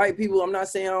month. White people, I'm not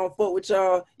saying I don't fuck with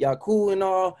y'all. Y'all cool and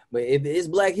all, but if it's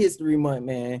Black History Month,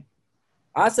 man,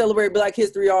 I celebrate Black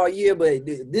History all year, but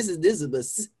this is a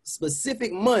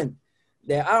specific month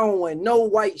that I don't want no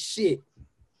white shit.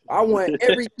 I want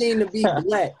everything to be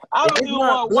black. I don't even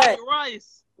want black white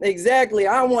rice. Exactly.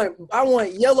 I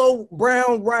want yellow,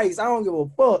 brown rice. I don't give a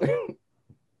fuck.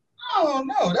 I don't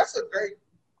know. That's a great.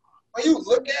 When you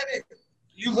look at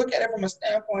it from a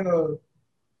standpoint of.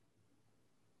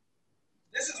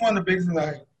 This is one of the big things I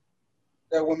hate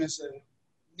that women say.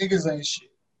 Niggas ain't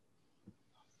shit.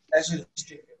 That's just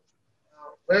stupid.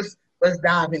 Let's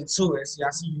dive into it. See, I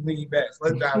see you lean back.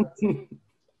 Let's dive into it.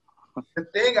 The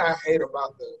thing I hate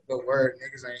about the word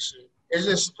niggas ain't shit is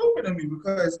just stupid to me,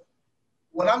 because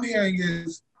what I'm hearing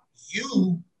is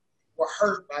you were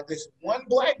hurt by this one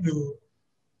black dude,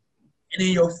 and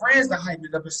then your friends that hyped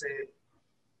it up and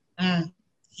said,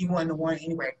 he wasn't the one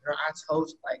anyway. Girl, I told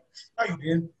you. Like, no, you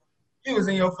didn't. He was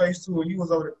in your face too, and you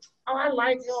was over there. Oh, I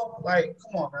like him. Like,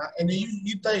 come on now. And then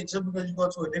you think just because you go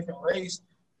to a different race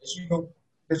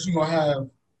that you gonna have,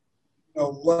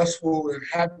 lustful and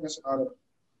happiness and all that.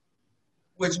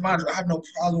 Which, mind you, I have no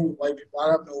problem with white people.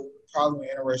 I have no problem with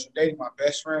interracial dating. My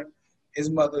best friend, his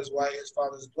mother is white, his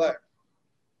father is black.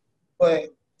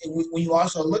 But when you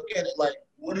also look at it, like,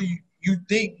 what do you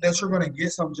think that you're going to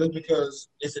get something just because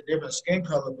it's a different skin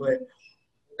color? But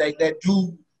that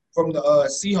dude from the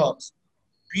Seahawks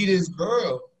beat his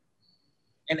girl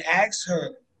and asked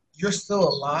her, "You're still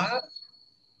alive?"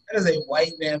 That is a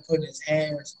white man putting his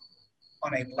hands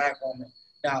on a black woman.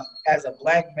 Now, as a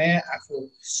black man, I feel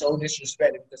so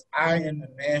disrespected because I am the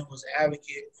man who's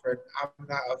advocate for. I'm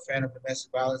not a fan of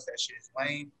domestic violence. That shit is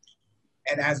lame.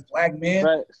 And as black men,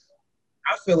 right,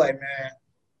 I feel like, man,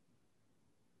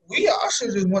 we all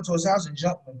should just went to his house and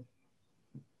jumped him.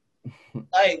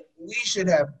 Like, we should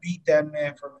have beat that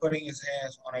man for putting his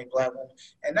hands on a black woman,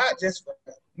 and not just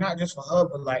for her,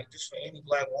 but like just for any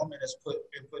black woman that's put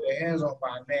their hands on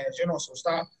by a man. So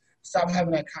stop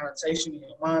having that connotation in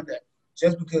your mind that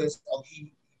just because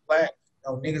he black,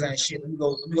 niggas ain't shit. Let me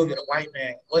go get a white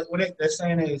man. What they're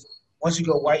saying is, once you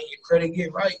go white, your credit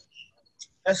get right.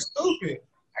 That's stupid.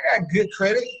 I got good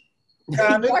credit.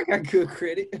 Kinda. I got good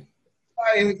credit.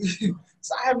 Like,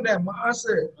 stop having that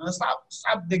mindset. Man.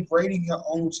 Stop degrading your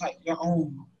own type, your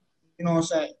own. You know what I'm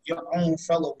saying? Your own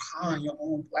fellow kind, your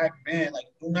own black man. Like,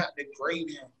 do not degrade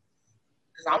him.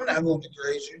 Because I'm not going to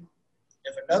degrade you.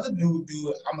 If another dude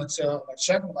do it, I'm going to tell him, like,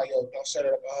 check him, like, yo, don't set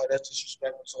it up. Oh, that's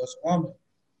disrespectful towards a woman.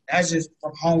 That's just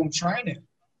from home training.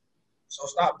 So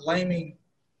stop blaming.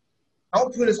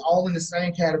 Don't put us all in the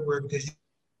same category because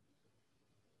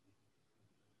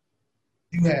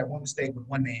you had one mistake with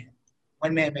one man.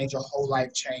 One man made your whole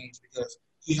life change because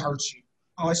he hurt you.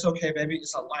 Oh, it's okay, baby.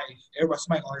 It's a life.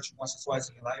 Somebody gonna hurt you once or twice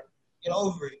in your life. Get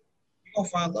over it. You're gonna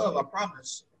find love, I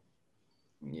promise.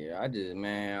 Yeah, I don't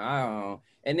know.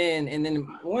 And then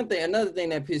another thing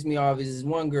that pissed me off is this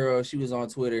one girl, she was on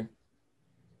Twitter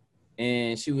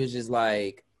and she was just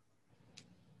like,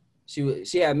 she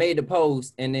had made the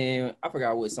post, and then I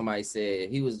forgot what somebody said.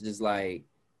 He was like,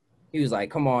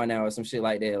 come on now, or some shit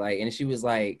like that. Like, and she was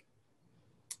like,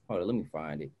 hold on, let me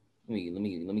find it. Let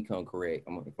me come correct. If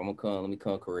I'm gonna come, let me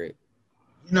come correct.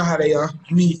 You know how they are.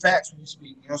 You need facts when you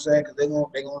speak. You know what I'm saying? Because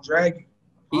they gonna drag you.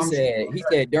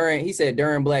 He said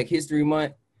during Black History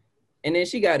Month, and then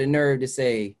she got the nerve to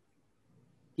say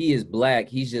he is black.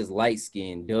 He's just light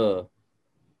skinned. Duh.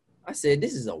 I said,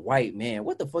 this is a white man.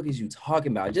 What the fuck is you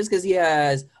talking about? Just because he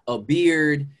has a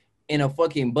beard and a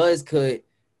fucking buzz cut,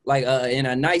 like in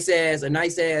a nice ass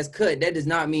cut, that does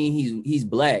not mean he's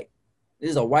black.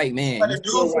 This is a white man. Like a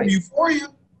dude from Euphoria.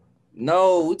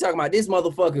 No, we talking about this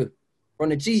motherfucker from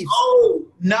the Chiefs. Oh,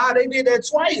 nah, they did that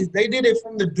twice. They did it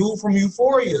from the dude from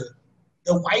Euphoria.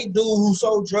 The white dude who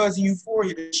sold drugs in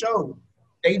Euphoria, the show.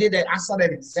 They did that. I saw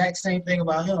that exact same thing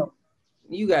about him.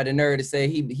 You got the nerve to say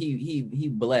he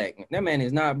black. That man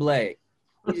is not black.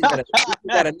 He just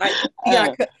got a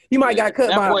nice. He might got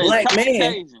cut by a black man.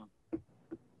 Caucasian.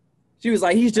 She was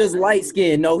like, he's just light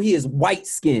skinned. No, he is white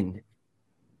skinned.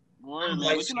 Word,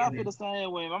 man. But you know, I feel the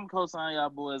same way. I'm co-signing y'all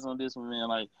boys on this one, man.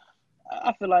 Like,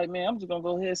 I feel like, man, I'm just gonna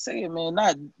go ahead and say it, man.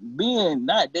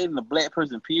 Not dating a black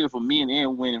person, period, for men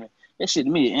and women. That shit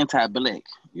to me is anti-black.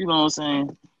 You know what I'm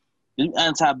saying?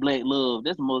 Anti-black love.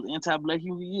 That's the most anti-black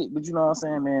you can get. But you know what I'm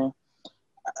saying, man?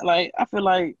 Like, I feel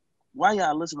like, why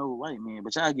y'all listen over white men?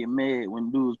 But y'all get mad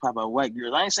when dudes pop out white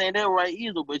girls. I ain't saying they're right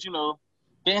either, but you know,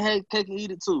 can't have cake and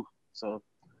eat it too. So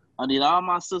I need all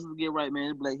my sisters to get right,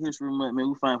 man. It's Black History Month, man.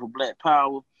 We fighting for black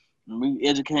power. And we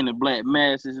educating the black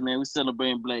masses, man. We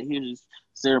celebrating black history,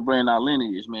 celebrating our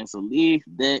lineage, man. So leave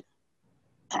that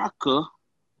Parker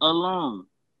alone.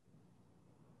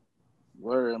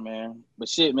 Word, man. But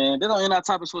shit, man. That don't end our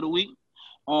topics for the week.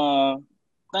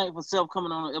 Thank you for self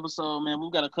coming on the episode, man. We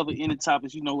got to cover any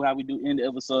topics. You know how we do end the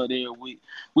episode every week.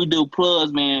 We do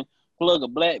plugs, man. Plug a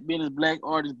black business, black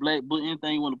artist, black book,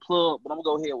 anything you want to plug. But I'm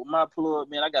going to go ahead with my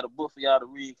plug, man. I got a book for y'all to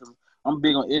read because I'm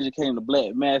big on educating the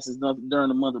black masses during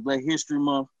the month of Black History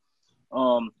Month.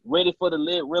 Ready for the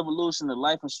Lead Revolution, The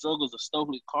Life and Struggles of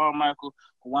Stokely Carmichael,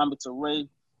 Kwame Ture.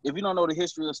 If you don't know the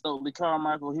history of Stokely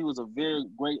Carmichael, he was a very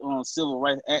great civil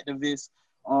rights activist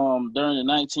during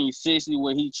the 1960s,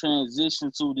 where he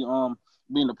transitioned to the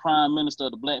being the prime minister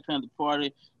of the Black Panther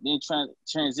Party, then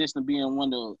transitioned to being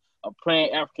one of a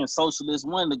praying African socialist,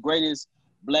 one of the greatest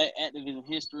black activists in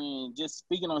history. And just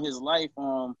speaking on his life,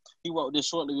 he wrote this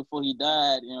shortly before he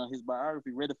died in his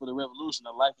biography, Ready for the Revolution,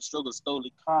 The Life and Struggle of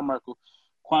Stokely Carmichael,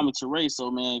 Kwame Ture. So,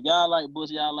 man, y'all like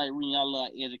books, y'all like reading, y'all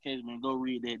like education, man, go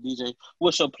read that. DJ,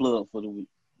 what's your plug for the week?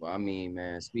 Well, I mean,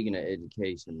 man, speaking of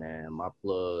education, man, my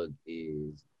plug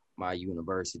is my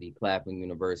university, Claflin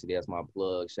University. That's my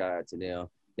plug. Shout out to them.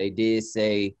 They did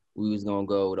say we was gonna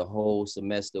go the whole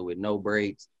semester with no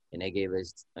breaks, and they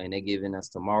giving us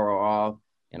tomorrow off,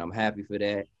 and I'm happy for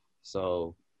that.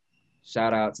 So,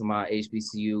 shout out to my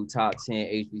HBCU, top 10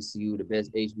 HBCU, the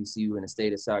best HBCU in the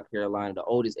state of South Carolina, the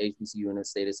oldest HBCU in the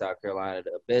state of South Carolina,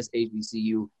 the best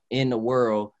HBCU in the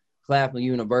world, Claflin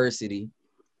University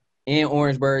in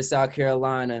Orangeburg, South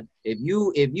Carolina. If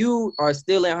you are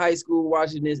still in high school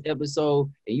watching this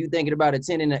episode and you thinking about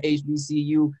attending an HBCU,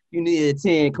 you need to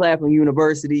attend Claflin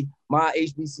University, my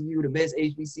HBCU, the best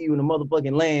HBCU in the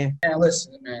motherfucking land. Man,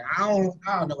 listen, man, I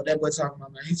don't know what that boy talking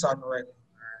about, man. He talking right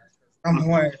now. I'm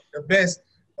one the best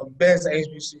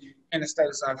HBCU in the state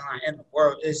of South Carolina in the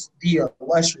world. Is the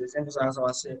illustrious, emphasize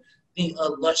what I said, the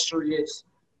illustrious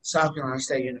South Carolina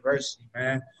State University,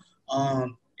 man.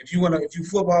 If you a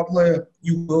football player,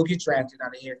 you will get drafted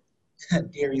out of here.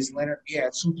 Darius Leonard, we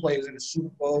had 2 players in the Super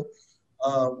Bowl.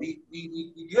 We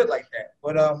good like that.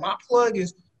 But my plug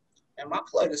is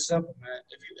simple, man.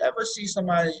 If you ever see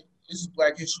somebody, this is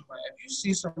Black History Month. If you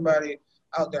see somebody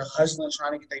out there hustling,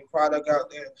 trying to get their product out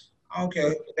there, I don't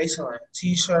care if they sell a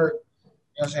T-shirt. You know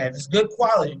what I'm saying? If it's good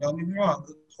quality, don't get me wrong,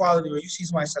 good quality. Or you see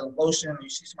somebody selling lotion, or you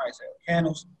see somebody selling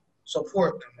candles,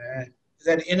 support them, man. Because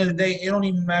at the end of the day, it don't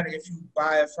even matter if you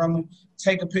buy it from them.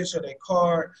 Take a picture of their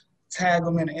card, tag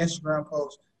them in an Instagram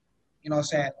post. You know what I'm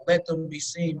saying? Let them be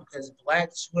seen, because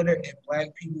Black Twitter and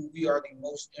Black people, we are the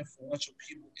most influential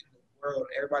people in the world.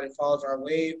 Everybody follows our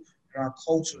wave and our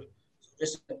culture. So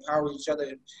just empower each other,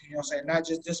 you know what I'm saying? Not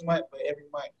just this month, but every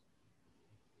month.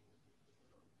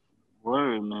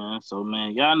 Word, man. So,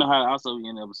 man, y'all know how to also be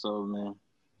in the episode, man.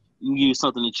 You can give you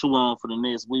something to chew on for the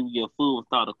next week. We get food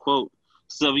without a quote.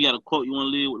 So, you got a quote you want to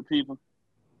leave with the people?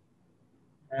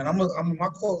 Man, my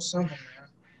quote's simple, man.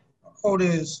 My quote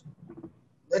is,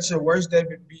 let your worst day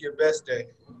be your best day.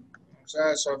 You know what I'm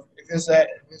saying? So if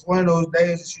it's one of those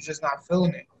days that you're just not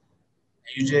feeling it,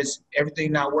 and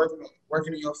everything not working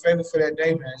in your favor for that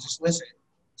day, man, just listen.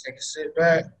 Take a sit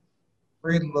back,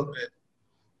 breathe a little bit.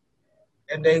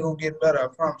 That day gonna get better, I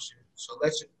promise you. So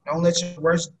don't let your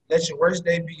worst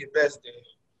day be your best day.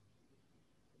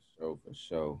 For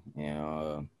sure.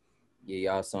 And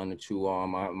y'all something to chew on.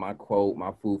 My quote,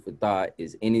 my food for thought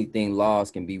is, anything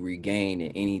lost can be regained,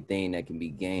 and anything that can be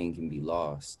gained can be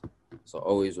lost. So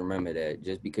always remember that.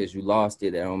 Just because you lost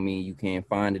it, that don't mean you can't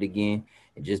find it again.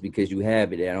 And just because you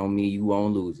have it, that don't mean you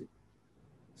won't lose it.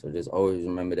 So just always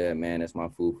remember that, man. That's my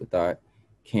food for thought.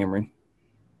 Cameron?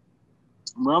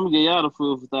 Bro, I'm gonna get y'all the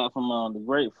food for thought from the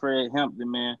great Fred Hampton,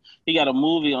 man. He got a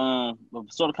movie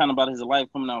sort of kind of about his life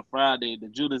coming out Friday, The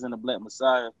Judas and the Black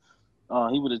Messiah.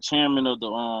 He was the chairman of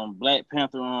the Black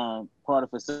Panther Party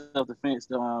for Self-Defense,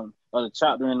 the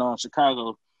chapter in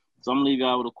Chicago. So I'm gonna leave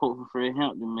y'all with a quote from Fred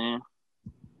Hampton, man.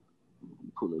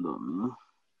 Pull it up, man.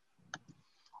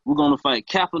 We're gonna fight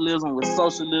capitalism with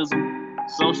socialism.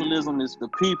 Socialism is the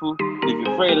people. If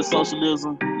you're afraid of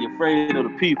socialism, you're afraid of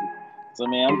the people. So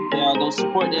man, y'all go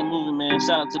support that movie, man.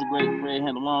 Shout out to the great Fred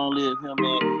Hampton. Long live him,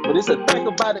 man. But it's a Think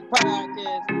About It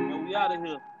podcast, and we out of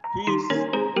here.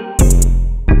 Peace.